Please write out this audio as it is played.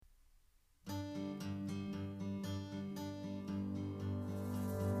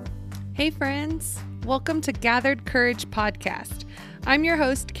Hey friends, welcome to Gathered Courage Podcast. I'm your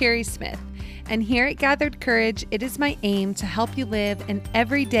host, Carrie Smith, and here at Gathered Courage, it is my aim to help you live an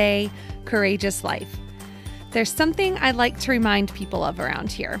everyday, courageous life. There's something I like to remind people of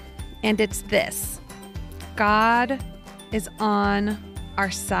around here, and it's this: God is on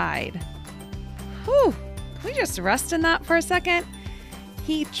our side. Whew, can we just rest in that for a second?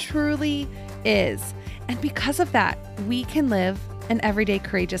 He truly is, and because of that, we can live an everyday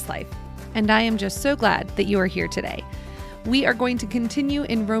courageous life. And I am just so glad that you are here today. We are going to continue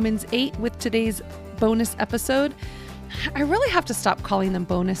in Romans 8 with today's bonus episode. I really have to stop calling them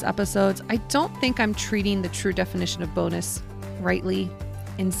bonus episodes. I don't think I'm treating the true definition of bonus rightly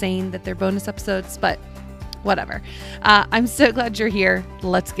in saying that they're bonus episodes, but whatever. I'm so glad you're here.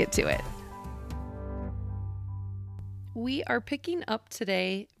 Let's get to it. We are picking up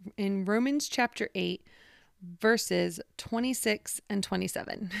today in Romans chapter 8, verses 26 and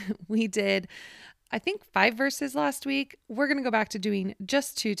 27. We did, I think, 5 verses last week. We're going to go back to doing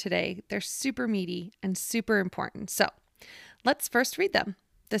just 2 today. They're super meaty and super important. So let's first read them.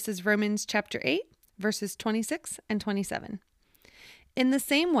 This is Romans chapter 8, verses 26 and 27. In the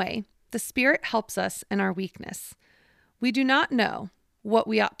same way, the Spirit helps us in our weakness. We do not know what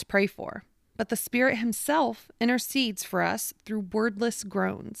we ought to pray for, but the Spirit Himself intercedes for us through wordless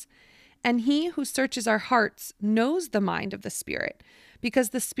groans. And He who searches our hearts knows the mind of the Spirit, because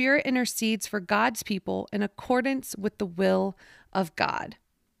the Spirit intercedes for God's people in accordance with the will of God.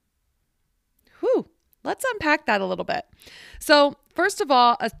 Whew, let's unpack that a little bit. So first of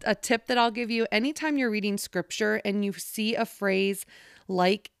all, a tip that I'll give you: anytime you're reading scripture and you see a phrase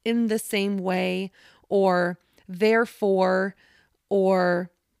like "in the same way" or "therefore" or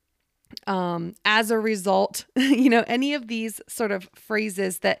as a result, any of these sort of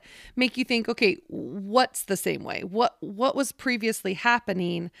phrases that make you think, okay, what's the same way? What was previously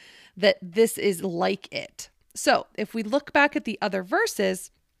happening that this is like it? So if we look back at the other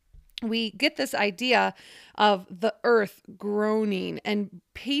verses, we get this idea of the earth groaning and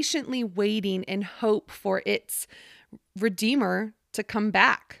patiently waiting in hope for its Redeemer to come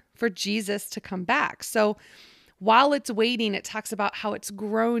back, for Jesus to come back. So while it's waiting, it talks about how it's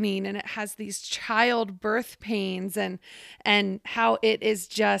groaning and it has these childbirth pains and how it is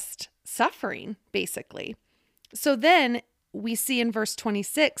just suffering, basically. So then we see in verse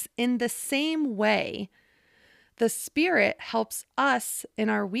 26, in the same way, the Spirit helps us in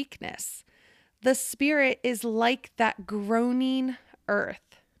our weakness. The Spirit is like that groaning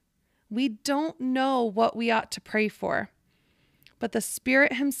earth. We don't know what we ought to pray for, but the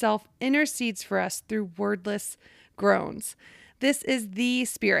Spirit Himself intercedes for us through wordless groans. This is the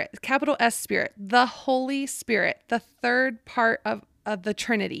Spirit, capital S Spirit, the Holy Spirit, the third part of the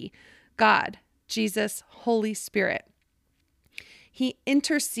Trinity: God, Jesus, Holy Spirit. He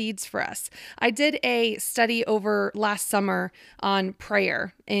intercedes for us. I did a study over last summer on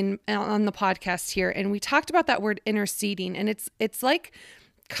prayer on the podcast here, and we talked about that word interceding, and it's like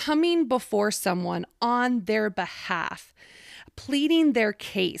coming before someone on their behalf, pleading their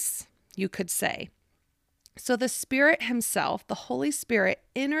case, you could say. So the Spirit Himself, the Holy Spirit,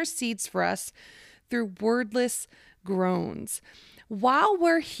 intercedes for us through wordless groans. While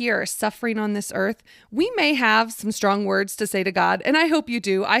we're here suffering on this earth, we may have some strong words to say to God, and I hope you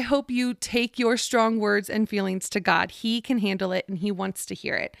do. I hope you take your strong words and feelings to God. He can handle it and He wants to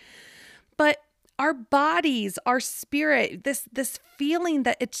hear it. But our bodies, our spirit, this feeling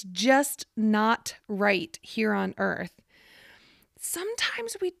that it's just not right here on earth,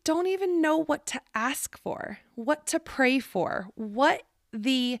 sometimes we don't even know what to ask for, what to pray for, what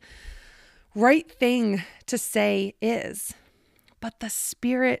the right thing to say is. But the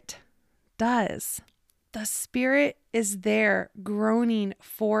Spirit does. The Spirit is there groaning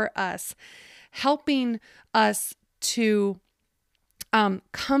for us, helping us to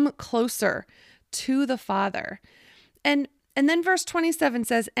come closer to the Father. And then verse 27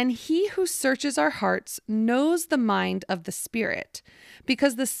 says, and He who searches our hearts knows the mind of the Spirit,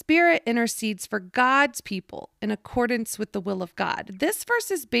 because the Spirit intercedes for God's people in accordance with the will of God. This verse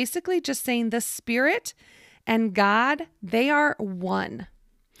is basically just saying the Spirit and God, they are one.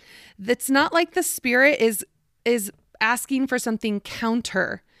 It's not like the Spirit is asking for something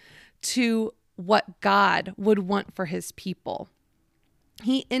counter to what God would want for His people.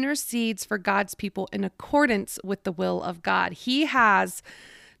 He intercedes for God's people in accordance with the will of God. He has,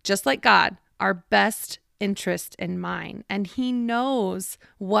 just like God, our best interest in mind, and He knows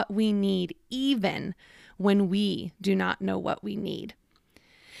what we need even when we do not know what we need.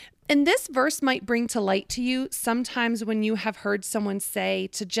 And this verse might bring to light to you sometimes when you have heard someone say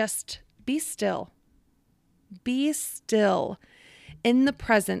to just be still. Be still. in the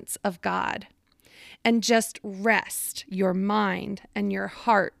presence of God and just rest your mind and your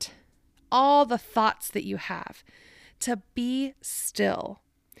heart, all the thoughts that you have, to be still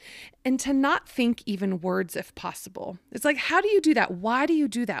and to not think even words if possible. It's like, how do you do that? Why do you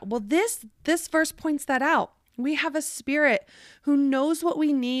do that? Well, this verse points that out. We have a Spirit who knows what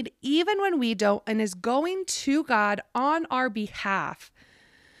we need even when we don't, and is going to God on our behalf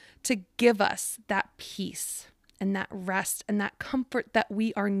to give us that peace and that rest and that comfort that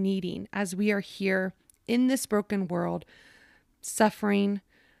we are needing as we are here in this broken world, suffering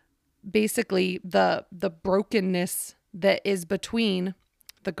basically the brokenness that is between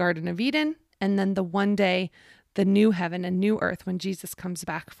the Garden of Eden and then the one day, the new heaven and new earth when Jesus comes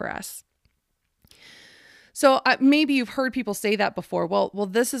back for us. So maybe you've heard people say that before. Well,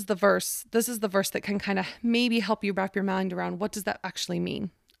 this is the verse. This is the verse that can kind of maybe help you wrap your mind around what does that actually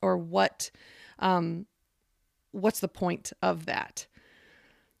mean, or what's the point of that.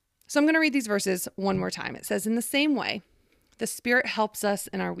 So I'm going to read these verses one more time. It says, "In the same way, the Spirit helps us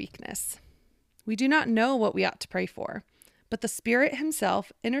in our weakness. We do not know what we ought to pray for, but the Spirit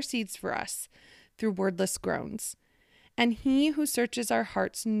himself intercedes for us through wordless groans. And he who searches our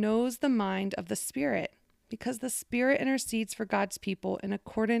hearts knows the mind of the Spirit, because the Spirit intercedes for God's people in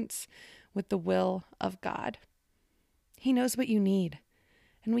accordance with the will of God." He knows what you need,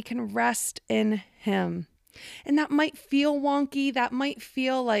 and we can rest in him. And that might feel wonky. That might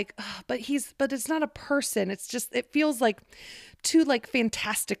feel like, but it's not a person. It's just, it feels like too like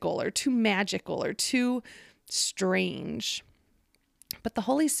fantastical or too magical or too strange. But the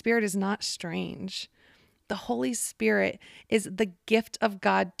Holy Spirit is not strange. The Holy Spirit is the gift of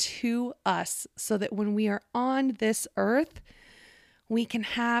God to us so that when we are on this earth, we can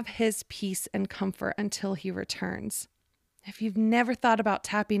have his peace and comfort until he returns. If you've never thought about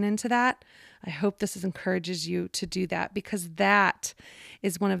tapping into that, I hope this encourages you to do that, because that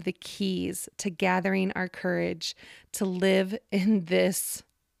is one of the keys to gathering our courage to live in this,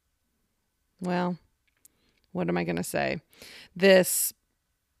 well, what am I going to say? This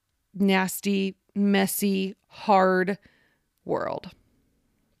nasty, messy, hard world.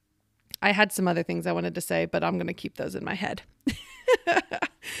 I had some other things I wanted to say, but I'm going to keep those in my head.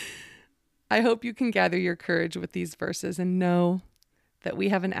 I hope you can gather your courage with these verses and know that we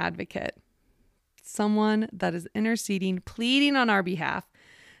have an advocate, someone that is interceding, pleading on our behalf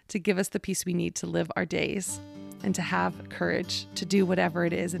to give us the peace we need to live our days and to have courage to do whatever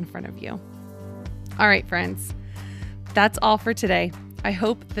it is in front of you. All right, friends, that's all for today. I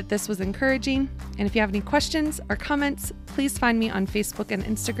hope that this was encouraging. And if you have any questions or comments, please find me on Facebook and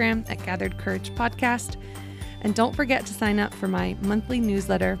Instagram at Gathered Courage Podcast. And don't forget to sign up for my monthly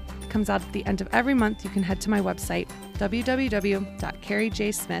newsletter. It comes out at the end of every month. You can head to my website,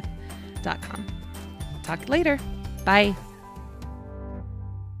 www.carriejsmith.com. Talk later. Bye.